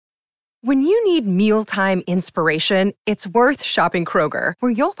When you need mealtime inspiration, it's worth shopping Kroger,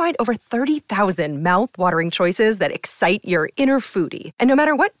 where you'll find over 30,000 mouth-watering choices that excite your inner foodie. And no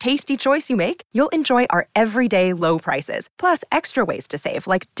matter what tasty choice you make, you'll enjoy our everyday low prices, plus extra ways to save,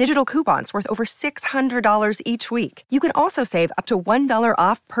 like digital coupons worth over $600 each week. You can also save up to $1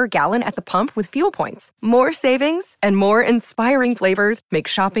 off per gallon at the pump with fuel points. More savings and more inspiring flavors make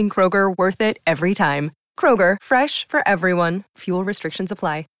shopping Kroger worth it every time. Kroger, fresh for everyone. Fuel restrictions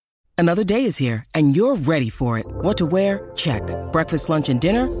apply. Another day is here, and you're ready for it. What to wear? Check. Breakfast, lunch, and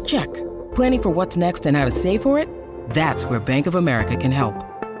dinner? Check. Planning for what's next and how to save for it? That's where Bank of America can help.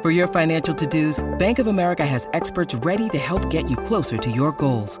 For your financial to-dos, Bank of America has experts ready to help get you closer to your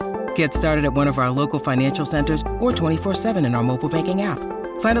goals. Get started at one of our local financial centers or 24/7 in our mobile banking app.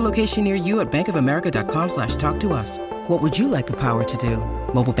 Find a location near you at bankofamerica.com/talktous. What would you like the power to do?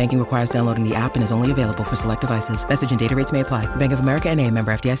 Mobile banking requires downloading the app and is only available for select devices. Message and data rates may apply. Bank of America N.A.,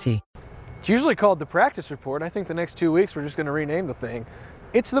 member FDIC. It's usually called the practice report. I think the next 2 weeks we're just going to rename the thing.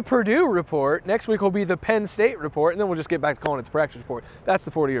 It's the Purdue report. Next week will be the Penn State report, and then we'll just get back to calling it the practice report. That's the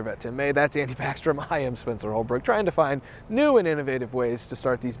 40-year vet, Tim May. That's Andy Backstrom. I am Spencer Holbrook, trying to find new and innovative ways to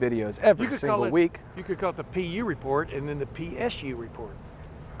start these videos every single week. You could call it the PU report and then the PSU report.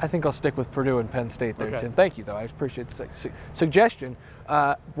 I think I'll stick with Purdue and Penn State there, Okay. Tim. Thank you, though. I appreciate the suggestion.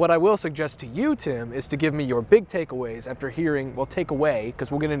 What I will suggest to you, Tim, is to give me your big takeaways after hearing, well, takeaway, because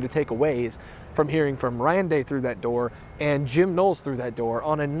we'll get into takeaways from hearing from Ryan Day through that door and Jim Knowles through that door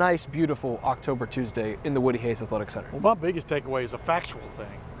on a nice, beautiful October Tuesday in the Woody Hayes Athletic Center. Well, my biggest takeaway is a factual thing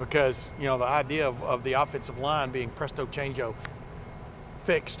because, you know, the idea of the offensive line being presto changeo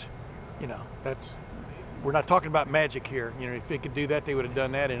fixed, you know, we're not talking about magic here. You know, if they could do that, they would have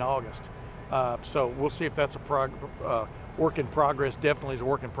done that in August. So we'll see if that's a work in progress. Definitely is a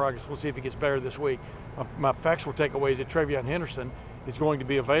work in progress. We'll see if it gets better this week. My factual takeaway is that Travion Henderson is going to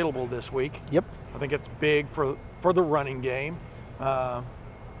be available this week. Yep. I think it's big for the running game. And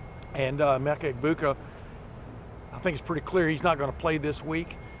Emeka Egbuka, I think it's pretty clear he's not going to play this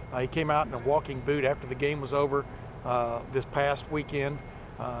week. He came out in a walking boot after the game was over this past weekend.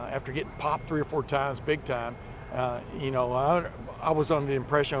 After getting popped 3 or 4 times, big time. You know, I was under the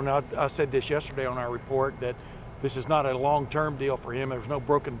impression, I said this yesterday on our report, that this is not a long-term deal for him. There's no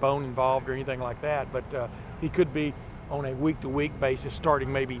broken bone involved or anything like that, but he could be on a week-to-week basis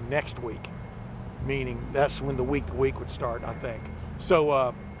starting maybe next week, meaning that's when the week-to-week would start, I think.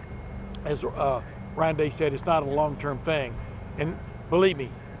 So as Ryan Day said, it's not a long-term thing. And believe me,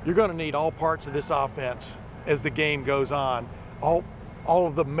 you're going to need all parts of this offense as the game goes on. All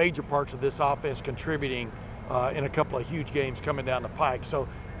of the major parts of this offense contributing in a couple of huge games coming down the pike. So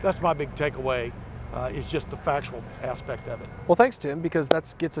that's my big takeaway, is just the factual aspect of it. Well, thanks, Tim, because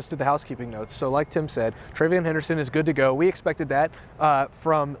that gets us to the housekeeping notes. So like Tim said, Travion Henderson is good to go. We expected that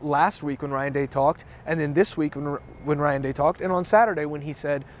from last week when Ryan Day talked, and then this week when Ryan Day talked, and on Saturday when he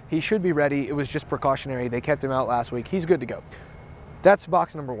said he should be ready. It was just precautionary. They kept him out last week. He's good to go. That's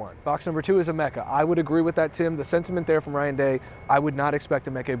box number 1. Box number 2 is Emeka. I would agree with that, Tim. The sentiment there from Ryan Day, I would not expect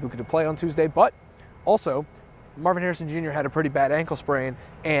Emeka Egbuka to play on Tuesday, but also Marvin Harrison Jr. had a pretty bad ankle sprain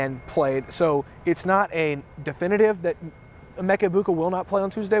and played, so it's not a definitive that Emeka Egbuka will not play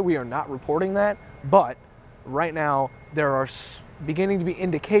on Tuesday. We are not reporting that, but right now there are beginning to be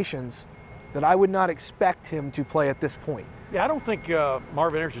indications that I would not expect him to play at this point. Yeah, I don't think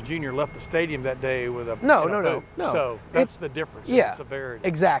Marvin Harrison Jr. left the stadium that day with a No. So that's the difference in the severity.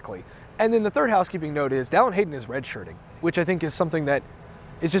 Exactly. And then the third housekeeping note is Dallin Hayden is redshirting, which I think is something that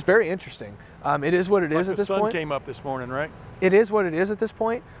is just very interesting. It is what it is at this point. The sun came up this morning, right? It is what it is at this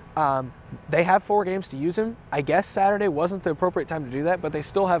point. They have 4 games to use him. I guess Saturday wasn't the appropriate time to do that, but they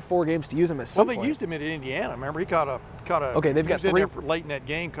still have 4 games to use him at some point. Well, they used him at Indiana. Remember, he caught a. Okay, they've got 3 in there late in that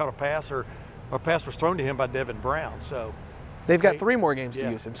game. Caught a pass, or a pass was thrown to him by Devin Brown. So they've got 3 more games to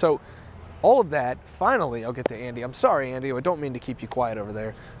use him. So all of that. Finally, I'll get to Andy. I'm sorry, Andy. I don't mean to keep you quiet over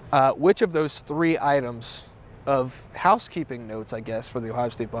there. Which of those 3 items of housekeeping notes, I guess, for the Ohio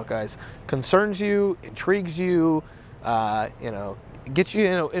State Buckeyes concerns you, intrigues you, gets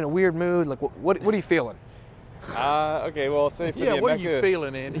you in a weird mood? Like, what are you feeling? Okay, well, say for the Emeka, what are you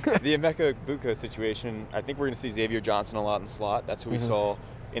feeling, Andy? The Emeka Egbuka situation, I think we're going to see Xavier Johnson a lot in the slot. That's who we saw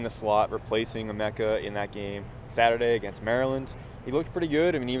in the slot replacing Emeka in that game Saturday against Maryland. He looked pretty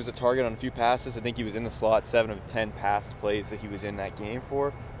good. I mean, he was a target on a few passes. I think he was in the slot 7 of 10 pass plays that he was in that game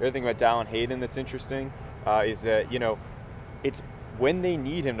for. The other thing about Dallin Hayden that's interesting is that, it's when they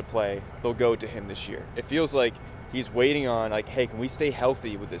need him to play, they'll go to him this year. It feels like he's waiting on, like, hey, can we stay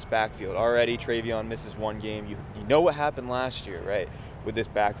healthy with this backfield? Already Travion misses 1 game. You know what happened last year, right, with this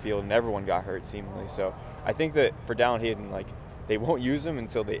backfield, and everyone got hurt seemingly. So I think that for Dallin Hayden, like, they won't use him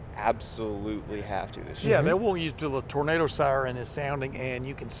until they absolutely have to this year. Yeah, they won't use till the tornado siren is sounding and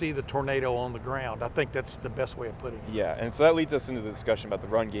you can see the tornado on the ground. I think that's the best way of putting it. Yeah, and so that leads us into the discussion about the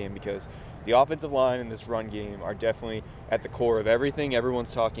run game, because the offensive line and this run game are definitely at the core of everything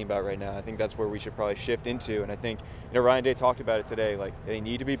everyone's talking about right now. I think that's where we should probably shift into, and I think, Ryan Day talked about it today, like, they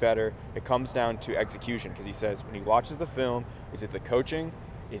need to be better. It comes down to execution, because he says when he watches the film, is it the coaching,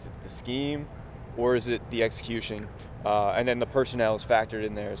 is it the scheme, or is it the execution? And then the personnel is factored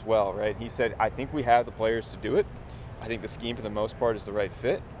in there as well, right? He said, I think we have the players to do it. I think the scheme for the most part is the right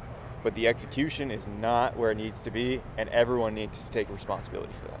fit, but the execution is not where it needs to be, and everyone needs to take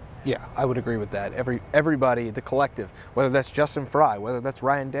responsibility for that. Yeah, I would agree with that. Everybody, the collective, whether that's Justin Fry, whether that's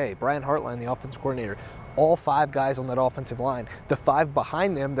Ryan Day, Brian Hartline, the offensive coordinator, all 5 guys on that offensive line, the 5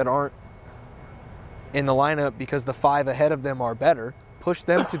 behind them that aren't in the lineup because the 5 ahead of them are better, push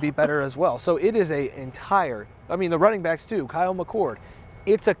them to be better as well. So it is the running backs too, Kyle McCord.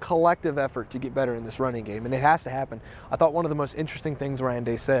 It's a collective effort to get better in this running game, and it has to happen. I thought one of the most interesting things Ryan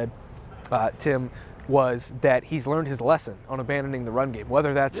Day said, Tim, was that he's learned his lesson on abandoning the run game,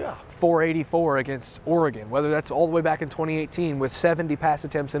 whether that's 484 against Oregon, whether that's all the way back in 2018 with 70 pass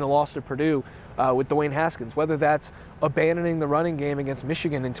attempts in a loss to Purdue with Dwayne Haskins, whether that's abandoning the running game against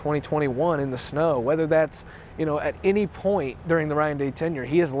Michigan in 2021 in the snow, whether that's, at any point during the Ryan Day tenure,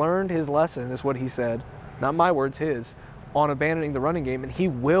 he has learned his lesson, is what he said, not my words, his, on abandoning the running game, and he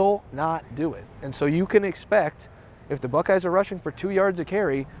will not do it. And so you can expect, if the Buckeyes are rushing for 2 yards a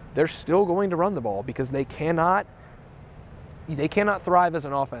carry, they're still going to run the ball, because they cannot thrive as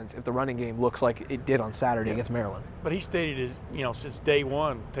an offense if the running game looks like it did on Saturday against Maryland. But he stated his, since day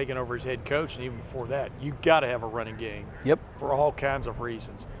one, taking over as head coach, and even before that, you got to have a running game. Yep. For all kinds of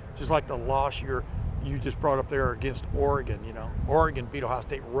reasons. Just like the loss you just brought up there against Oregon. Oregon beat Ohio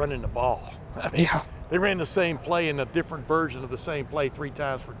State running the ball. They ran the same play in a different version of the same play 3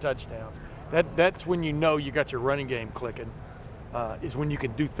 times for touchdowns. That's when you know you got your running game clicking, is when you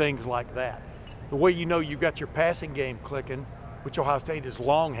can do things like that. The way you know you got your passing game clicking, which Ohio State has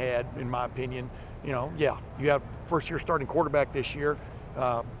long had, in my opinion, you have first-year starting quarterback this year,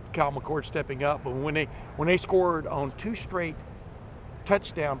 Kyle McCord stepping up, but when they scored on 2 straight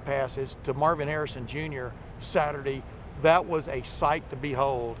touchdown passes to Marvin Harrison Jr. Saturday, that was a sight to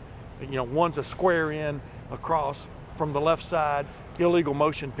behold. One's a square in across from the left side, illegal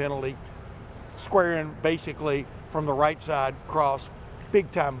motion penalty, square in basically from the right side cross,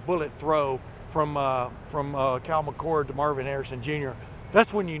 big time bullet throw from Kyle McCord to Marvin Harrison Jr.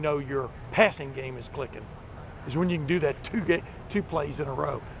 That's when you know your passing game is clicking, is when you can do that 2 plays in a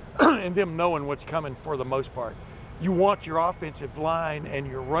row and them knowing what's coming for the most part. You want your offensive line and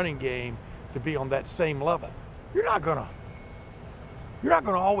your running game to be on that same level. You're not gonna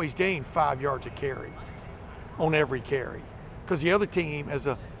always gain 5 yards a carry on every carry, because the other team, as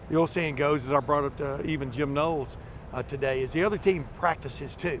the old saying goes, as I brought up to even Jim Knowles today, is the other team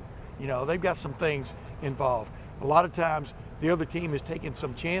practices too. They've got some things involved. A lot of times the other team is taking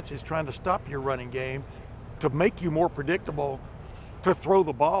some chances trying to stop your running game to make you more predictable to throw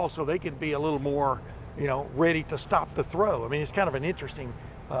the ball, so they can be a little more, ready to stop the throw. I mean, it's kind of an interesting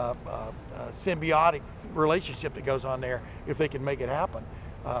symbiotic relationship that goes on there if they can make it happen.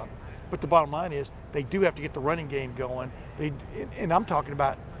 But the bottom line is they do have to get the running game going. And I'm talking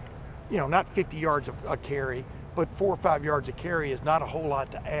about, not 50 yards a carry, but 4 or 5 yards a carry is not a whole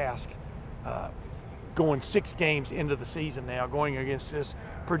lot to ask. Going 6 games into the season now, going against this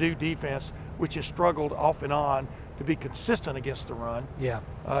Purdue defense, which has struggled off and on to be consistent against the run. Yeah.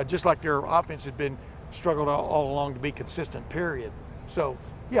 Just like their offense had been struggled all along to be consistent, period. So,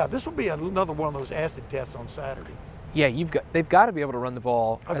 yeah, this will be another one of those acid tests on Saturday. Yeah, they've got to be able to run the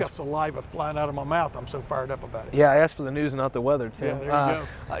ball. I've got saliva flying out of my mouth. I'm so fired up about it. Yeah, I asked for the news, not the weather, Tim. Yeah,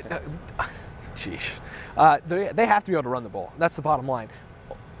 there you go. Sheesh. They have to be able to run the ball. That's the bottom line.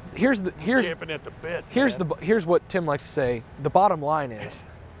 Here's champing at the bit. Here's what Tim likes to say. The bottom line is,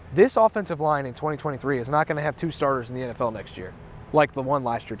 this offensive line in 2023 is not going to have 2 starters in the NFL next year, like the one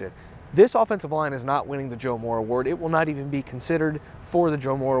last year did. This offensive line is not winning the Joe Moore Award. It will not even be considered for the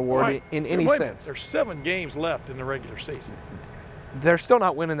Joe Moore Award in any sense. There's 7 games left in the regular season. They're still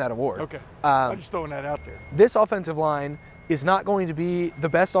not winning that award. Okay. I'm just throwing that out there. This offensive line is not going to be the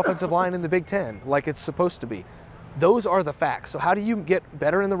best offensive line in the Big Ten like it's supposed to be. Those are the facts. So how do you get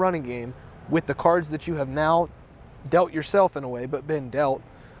better in the running game with the cards that you have now dealt yourself in a way, but been dealt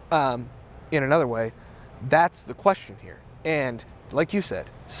in another way? That's the question here. And like you said,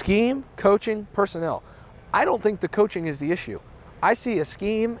 scheme, coaching, personnel. I don't think the coaching is the issue. I see a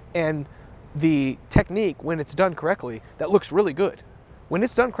scheme and the technique, when it's done correctly, that looks really good. When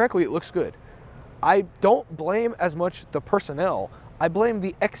it's done correctly, it looks good. I don't blame as much the personnel. I blame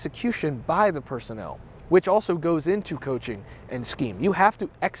the execution by the personnel, which also goes into coaching and scheme. You have to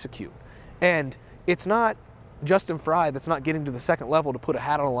execute. And it's not Justin Fry that's not getting to the second level to put a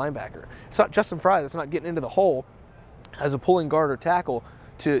hat on a linebacker. It's not Justin Fry that's not getting into the hole as a pulling guard or tackle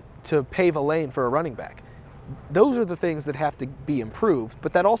to pave a lane for a running back. Those are the things that have to be improved,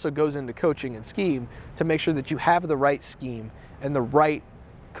 but that also goes into coaching and scheme to make sure that you have the right scheme and the right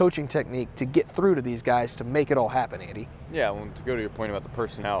coaching technique to get through to these guys to make it all happen, Andy. Yeah, well, to go to your point about the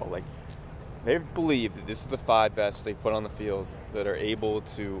personnel, like, they believe that this is the 5 best they put on the field that are able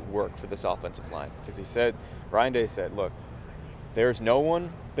to work for this offensive line. Because Ryan Day said, look, there's no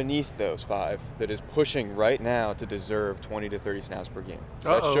one beneath those 5 that is pushing right now to deserve 20 to 30 snaps per game. So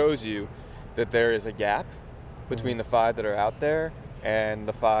that shows you that there is a gap between the 5 that are out there and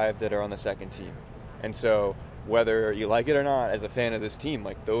the 5 that are on the second team. And so whether you like it or not, as a fan of this team,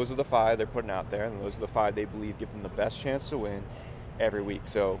 like, those are the 5 they're putting out there, and those are the 5 they believe give them the best chance to win every week.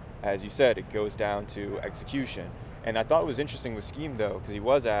 So, as you said, it goes down to execution. And I thought it was interesting with scheme, though, because he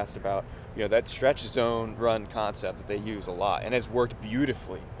was asked about, that stretch zone run concept that they use a lot and has worked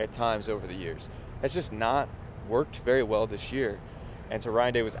beautifully at times over the years. It's just not worked very well this year. And so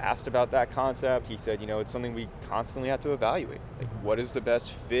Ryan Day was asked about that concept. He said, it's something we constantly have to evaluate. Like, what is the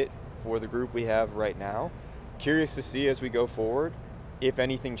best fit for the group we have right now? Curious to see as we go forward if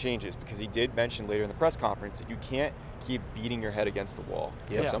anything changes, because he did mention later in the press conference that you can't keep beating your head against the wall.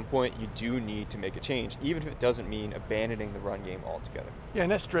 At some point, you do need to make a change, even if it doesn't mean abandoning the run game altogether. Yeah,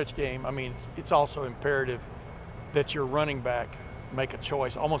 in that stretch game, it's also imperative that your running back make a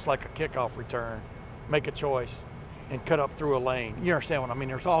choice, almost like a kickoff return, make a choice and cut up through a lane. You understand what I mean?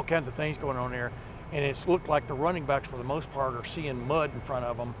 There's all kinds of things going on there, and it's looked like the running backs, for the most part, are seeing mud in front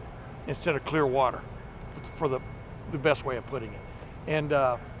of them instead of clear water, for the best way of putting it. And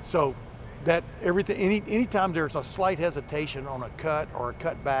so that everything, anytime there's a slight hesitation on a cut or a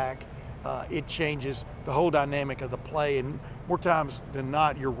cut back, it changes the whole dynamic of the play. And more times than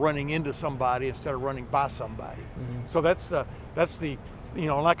not, you're running into somebody instead of running by somebody. So that's the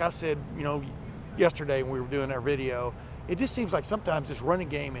like I said, yesterday when we were doing our video, it just seems like sometimes this running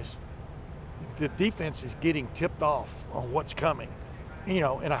game the defense is getting tipped off on what's coming.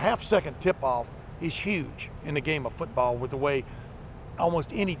 And a half-second tip-off is huge in the game of football, with the way almost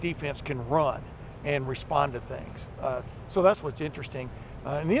any defense can run and respond to things. So that's what's interesting.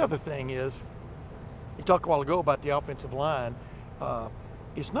 And the other thing is, you talked a while ago about the offensive line.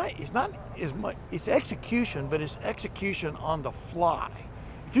 It's not as much. It's execution, but it's execution on the fly.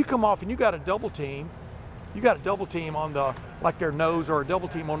 If you come off and you got a double team on their nose, or a double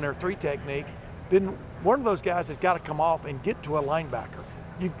team on their 3 technique, then one of those guys has got to come off and get to a linebacker.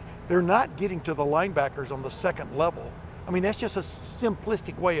 They're not getting to the linebackers on the second level. That's just a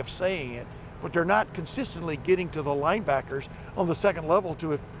simplistic way of saying it, but they're not consistently getting to the linebackers on the second level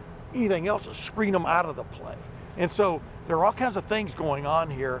to, if anything else, screen them out of the play. And so there are all kinds of things going on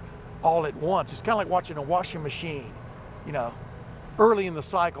here all at once. It's kind of like watching a washing machine, early in the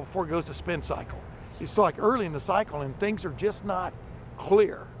cycle before it goes to spin cycle. It's like early in the cycle and things are just not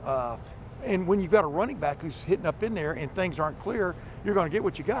clear. And when you've got a running back who's hitting up in there and things aren't clear, you're going to get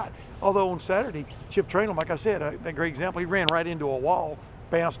what you got. Although on Saturday, Chip Traynham, like I said, that great example, he ran right into a wall,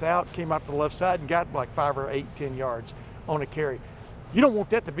 bounced out, came out to the left side, and got like 5 or 8, 10 yards on a carry. You don't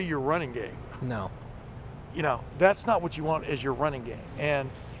want that to be your running game. No. That's not what you want as your running game. And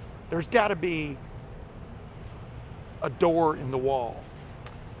there's got to be a door in the wall.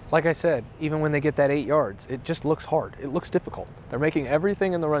 Like I said, even when they get that 8 yards, it just looks hard. It looks difficult. They're making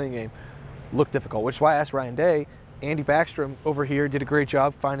everything in the running game look difficult, which is why I asked Ryan Day. Andy Backstrom over here did a great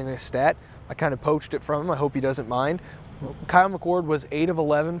job finding this stat. I kind of poached it from him. I hope he doesn't mind. Kyle McCord was 8 of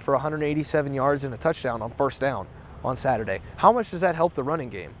 11 for 187 yards and a touchdown on first down on Saturday. How much does that help the running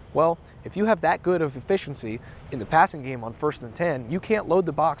game? Well, if you have that good of efficiency in the passing game on 1st and 10, you can't load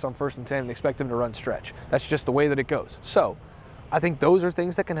the box on 1st and 10 and expect them to run stretch. That's just the way that it goes. So I think those are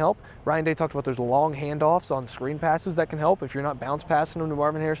things that can help. Ryan Day talked about there's long handoffs on screen passes that can help if you're not bounce passing them to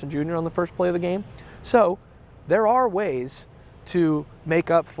Marvin Harrison Jr. on the first play of the game. So there are ways to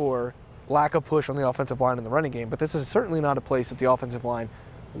make up for lack of push on the offensive line in the running game, but this is certainly not a place that the offensive line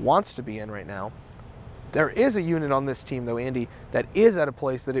wants to be in right now. There is a unit on this team, though, Andy, that is at a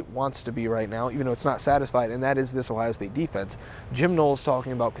place that it wants to be right now, even though it's not satisfied, and that is this Ohio State defense. Jim Knowles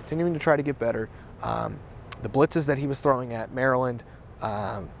talking about continuing to try to get better. The blitzes that he was throwing at Maryland,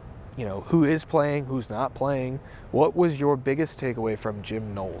 who is playing, who's not playing. What was your biggest takeaway from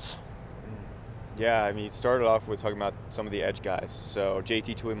Jim Knowles? Yeah, he started off with talking about some of the edge guys. So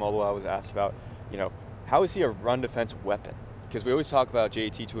JT Tuimoloau was asked about, how is he a run defense weapon? because we always talk about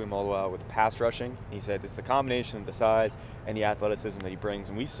JT Tuimoloau with pass rushing. He said it's the combination of the size and the athleticism that he brings,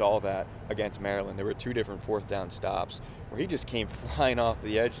 and we saw that against Maryland. There were 2 different 4th down stops where he just came flying off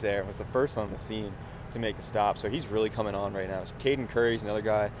the edge there and was the first on the scene to make a stop. So he's really coming on right now. So Caden Curry's another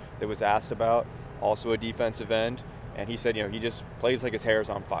guy that was asked about, also a defensive end, and he said, he just plays like his hair is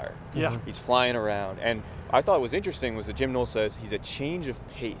on fire. Yeah. He's flying around. And I thought what was interesting was that Jim Knowles says he's a change of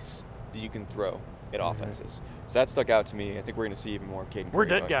pace that you can throw at offenses. So that stuck out to me. I think we're going to see even more of Caden Curry. Where'd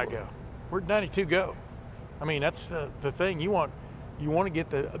that guy go? Where'd 92 go? I mean, that's the thing. You want to get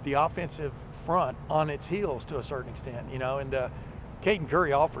the offensive front on its heels to a certain extent, and Caden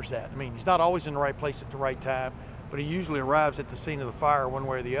Curry offers that. I mean, he's not always in the right place at the right time, but he usually arrives at the scene of the fire one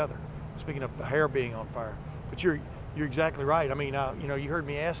way or the other. Speaking of the hair being on fire. But you're exactly right. I mean, you heard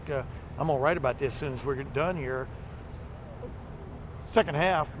me ask, I'm going to write about this as soon as we're done here. Second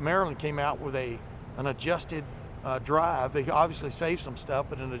half, Maryland came out with an adjusted drive. They obviously saved some stuff,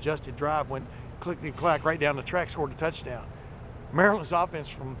 but an adjusted drive went clickety-clack right down the track, scored a touchdown. Maryland's offense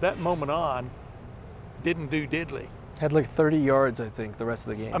from that moment on didn't do diddly. Had like 30 yards, I think, the rest of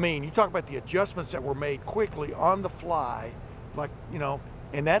the game. I mean, you talk about the adjustments that were made quickly on the fly,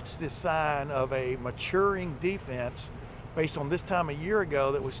 and that's the sign of a maturing defense based on this time a year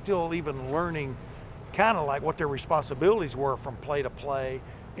ago that was still even learning kind of like what their responsibilities were from play to play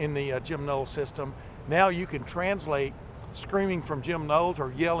in the Jim Knowles system. Now you can translate screaming from Jim Knowles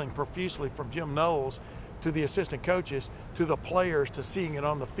or yelling profusely from Jim Knowles to the assistant coaches, to the players, to seeing it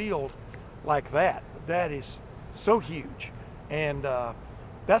on the field like that. That is so huge. And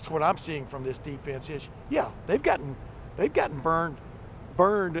that's what I'm seeing from this defense is, they've gotten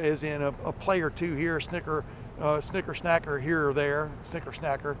burned as in a play or two here, snicker snacker here or there. Snicker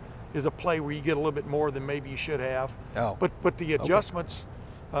snacker is a play where you get a little bit more than maybe you should have. Oh. But the adjustments,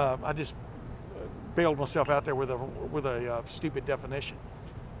 I just bailed myself out there with a stupid definition.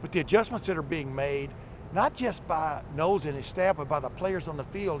 But the adjustments that are being made, not just by Knowles and his staff, but by the players on the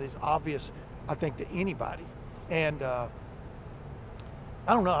field, is obvious, I think, to anybody. And I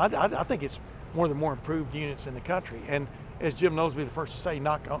don't know. I think it's one of the more improved units in the country. And as Jim Knowles will be the first to say,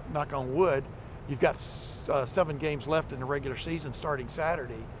 knock on wood, you've got 7 games left in the regular season starting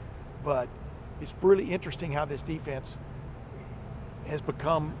Saturday. But it's really interesting how this defense has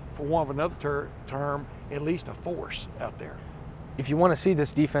become, for want of another term, at least a force out there. If you want to see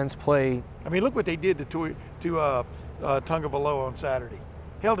this defense play, I mean, look what they did to Tungavaloa on Saturday.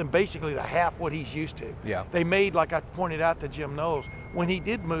 Held him basically to half what he's used to. Yeah. They made, like I pointed out to Jim Knowles, when he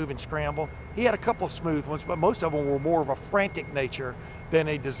did move and scramble, he had a couple of smooth ones, but most of them were more of a frantic nature than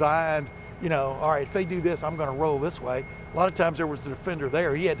a designed, all right, if they do this, I'm going to roll this way. A lot of times there was the defender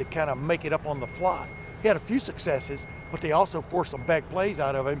there. He had to kind of make it up on the fly. He had a few successes, but they also forced some big plays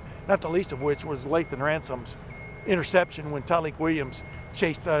out of him, not the least of which was Lathan Ransom's interception when Tyleek Williams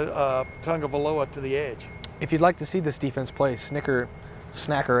chased Tungavaloa to the edge. if you'd like to see this defense play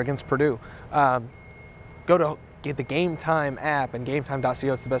snacker against Purdue, go to get the Game Time app and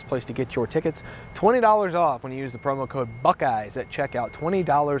gametime.co. It's the best place to get your tickets. $20 off when you use the promo code Buckeyes at checkout.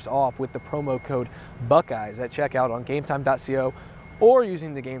 $20 off with the promo code Buckeyes at checkout on gametime.co or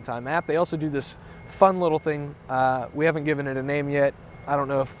using the Game Time app. They also do this fun little thing. We haven't given it a name yet. I don't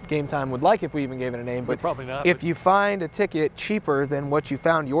know if Game Time would like if we even gave it a name, but probably not. If you find a ticket cheaper than what you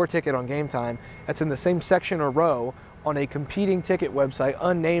found your ticket on Game Time, that's in the same section or row on a competing ticket website,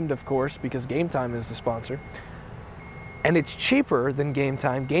 unnamed of course, because Game Time is the sponsor, and it's cheaper than Game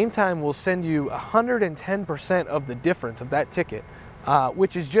Time, Game Time will send you 110% of the difference of that ticket,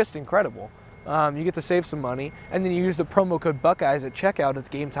 which is just incredible. You get to save some money, and then you use the promo code Buckeyes at checkout at the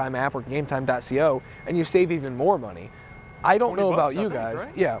Game Time app or gametime.co, and you save even more money. I don't know about you guys.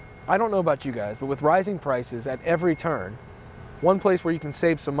 Right? Yeah, I don't know about you guys, but with rising prices at every turn, one place where you can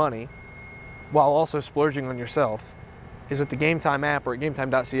save some money while also splurging on yourself is at the Game Time app or at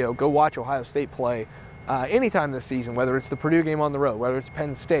gametime.co. Go watch Ohio State play anytime this season, whether it's the Purdue game on the road, whether it's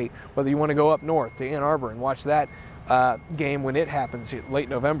Penn State, whether you want to go up north to Ann Arbor and watch that game when it happens late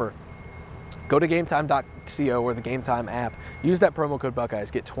November. Go to gametime.co or the Game Time app. Use that promo code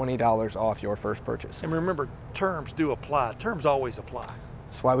Buckeyes. Get $20 off your first purchase. And remember, terms do apply. Terms always apply.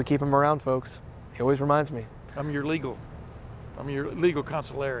 That's why we keep them around, folks. He always reminds me. I'm your legal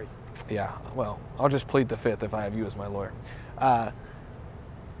consigliere. Yeah, well, I'll just plead the fifth if I have you as my lawyer.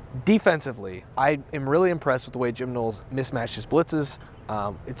 Defensively, I am really impressed with the way Jim Knowles mismatched his blitzes.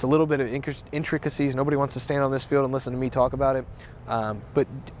 It's a little bit of intricacies. Nobody wants to stand on this field and listen to me talk about it. But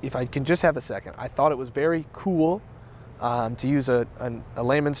if I can just have a second, I thought it was very cool, to use a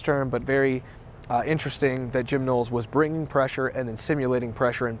layman's term, but very interesting that Jim Knowles was bringing pressure and then simulating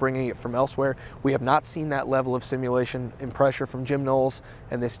pressure and bringing it from elsewhere. We have not seen that level of simulation and pressure from Jim Knowles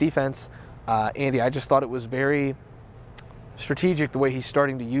and this defense. Andy, I just thought it was very strategic the way he's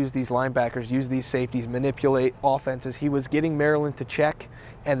starting to use these linebackers, use these safeties, manipulate offenses. He was getting Maryland to check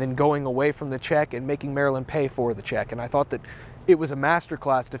and then going away from the check and making Maryland pay for the check. And I thought that it was a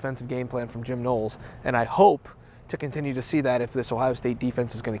masterclass defensive game plan from Jim Knowles, and I hope to continue to see that if this Ohio State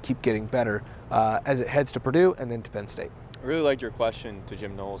defense is going to keep getting better as it heads to Purdue and then to Penn State. I really liked your question to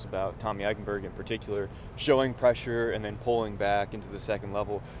Jim Knowles about Tommy Eichenberg in particular, showing pressure and then pulling back into the second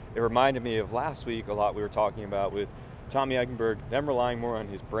level. It reminded me of last week a lot we were talking about with Tommy Eichenberg, them relying more on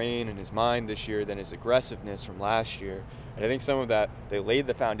his brain and his mind this year than his aggressiveness from last year. And I think some of that they laid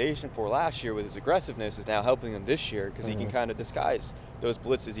the foundation for last year with his aggressiveness is now helping them this year because he can kind of disguise those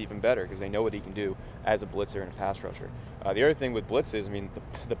blitzes even better because they know what he can do as a blitzer and a pass rusher. The other thing with blitzes, I mean,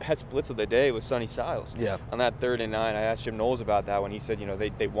 the best blitz of the day was Sonny Styles. Yeah. On that 3rd and 9, I asked Jim Knowles about that when he said,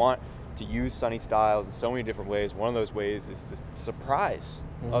 they want to use Sonny Styles in so many different ways. One of those ways is to surprise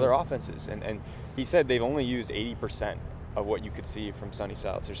other offenses. And he said they've only used 80% of what you could see from Sonny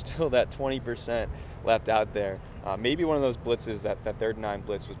Styles. There's still that 20% left out there. Maybe one of those blitzes, that 3rd and 9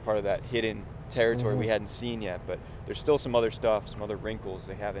 blitz was part of that hidden territory we hadn't seen yet, but there's still some other stuff, some other wrinkles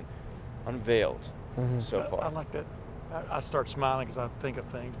they haven't unveiled so far. I like that. I start smiling because I think of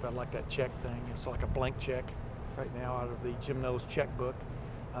things, but I like that check thing. It's like a blank check right now out of the Jim Knowles checkbook.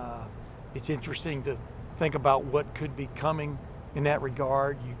 It's interesting to think about what could be coming in that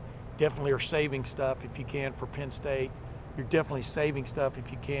regard. You definitely are saving stuff if you can for Penn State. You're definitely saving stuff if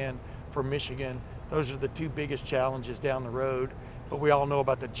you can for Michigan. Those are the 2 biggest challenges down the road. But we all know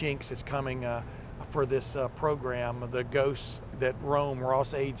about the jinx that's coming for this program, the ghosts that roam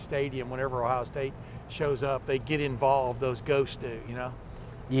Ross-Ade Stadium whenever Ohio State shows up. They get involved, those ghosts do, Yeah.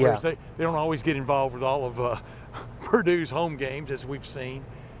 Whereas they don't always get involved with all of Purdue's home games, as we've seen.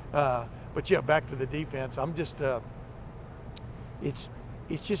 But yeah, back to the defense. I'm just, it's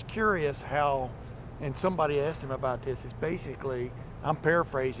just curious how, and somebody asked him about this, it's basically, I'm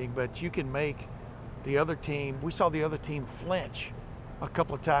paraphrasing, but you can make the other team, we saw the other team flinch a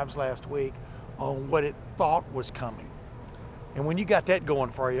couple of times last week on what it thought was coming. And when you got that going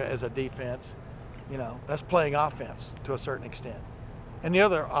for you as a defense, that's playing offense to a certain extent. And the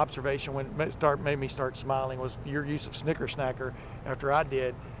other observation made me start smiling was your use of Snicker Snacker after I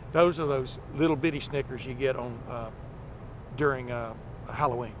did. Those are those little bitty Snickers you get on during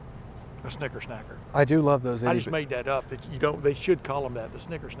Halloween, a Snicker Snacker. I do love those. I just made that up. They should call them that, the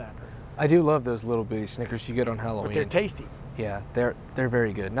Snicker Snacker. I do love those little bitty Snickers you get on Halloween. But they're tasty. Yeah, they're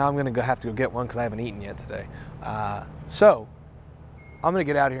very good. Now I'm going to have to go get one because I haven't eaten yet today. So I'm going to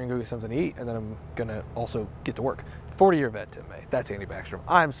get out of here and go get something to eat, and then I'm going to also get to work. 40-year vet, Tim May. That's Andy Backstrom.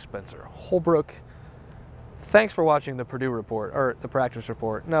 I'm Spencer Holbrook. Thanks for watching the Purdue Report, or the Practice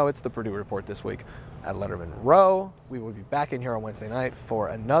Report. No, it's the Purdue Report this week at Letterman Row. We will be back in here on Wednesday night for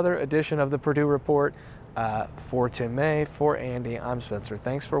another edition of the Purdue Report. For Tim May, for Andy, I'm Spencer.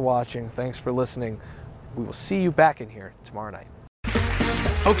 Thanks for watching. Thanks for listening. We will see you back in here tomorrow night.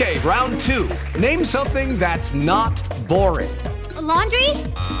 Okay, round 2. Name something that's not boring. A laundry?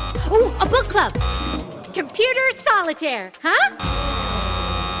 Ooh, a book club. Computer solitaire, huh?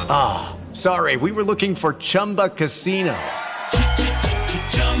 Ah, sorry, we were looking for Chumba Casino.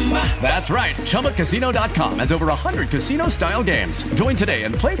 That's right, ChumbaCasino.com has over 100 casino-style games. Join today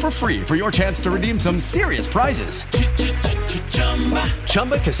and play for free for your chance to redeem some serious prizes.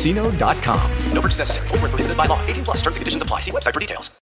 ChumbaCasino.com. No purchase necessary. Void where prohibited by law. 18+ terms and conditions apply. See website for details.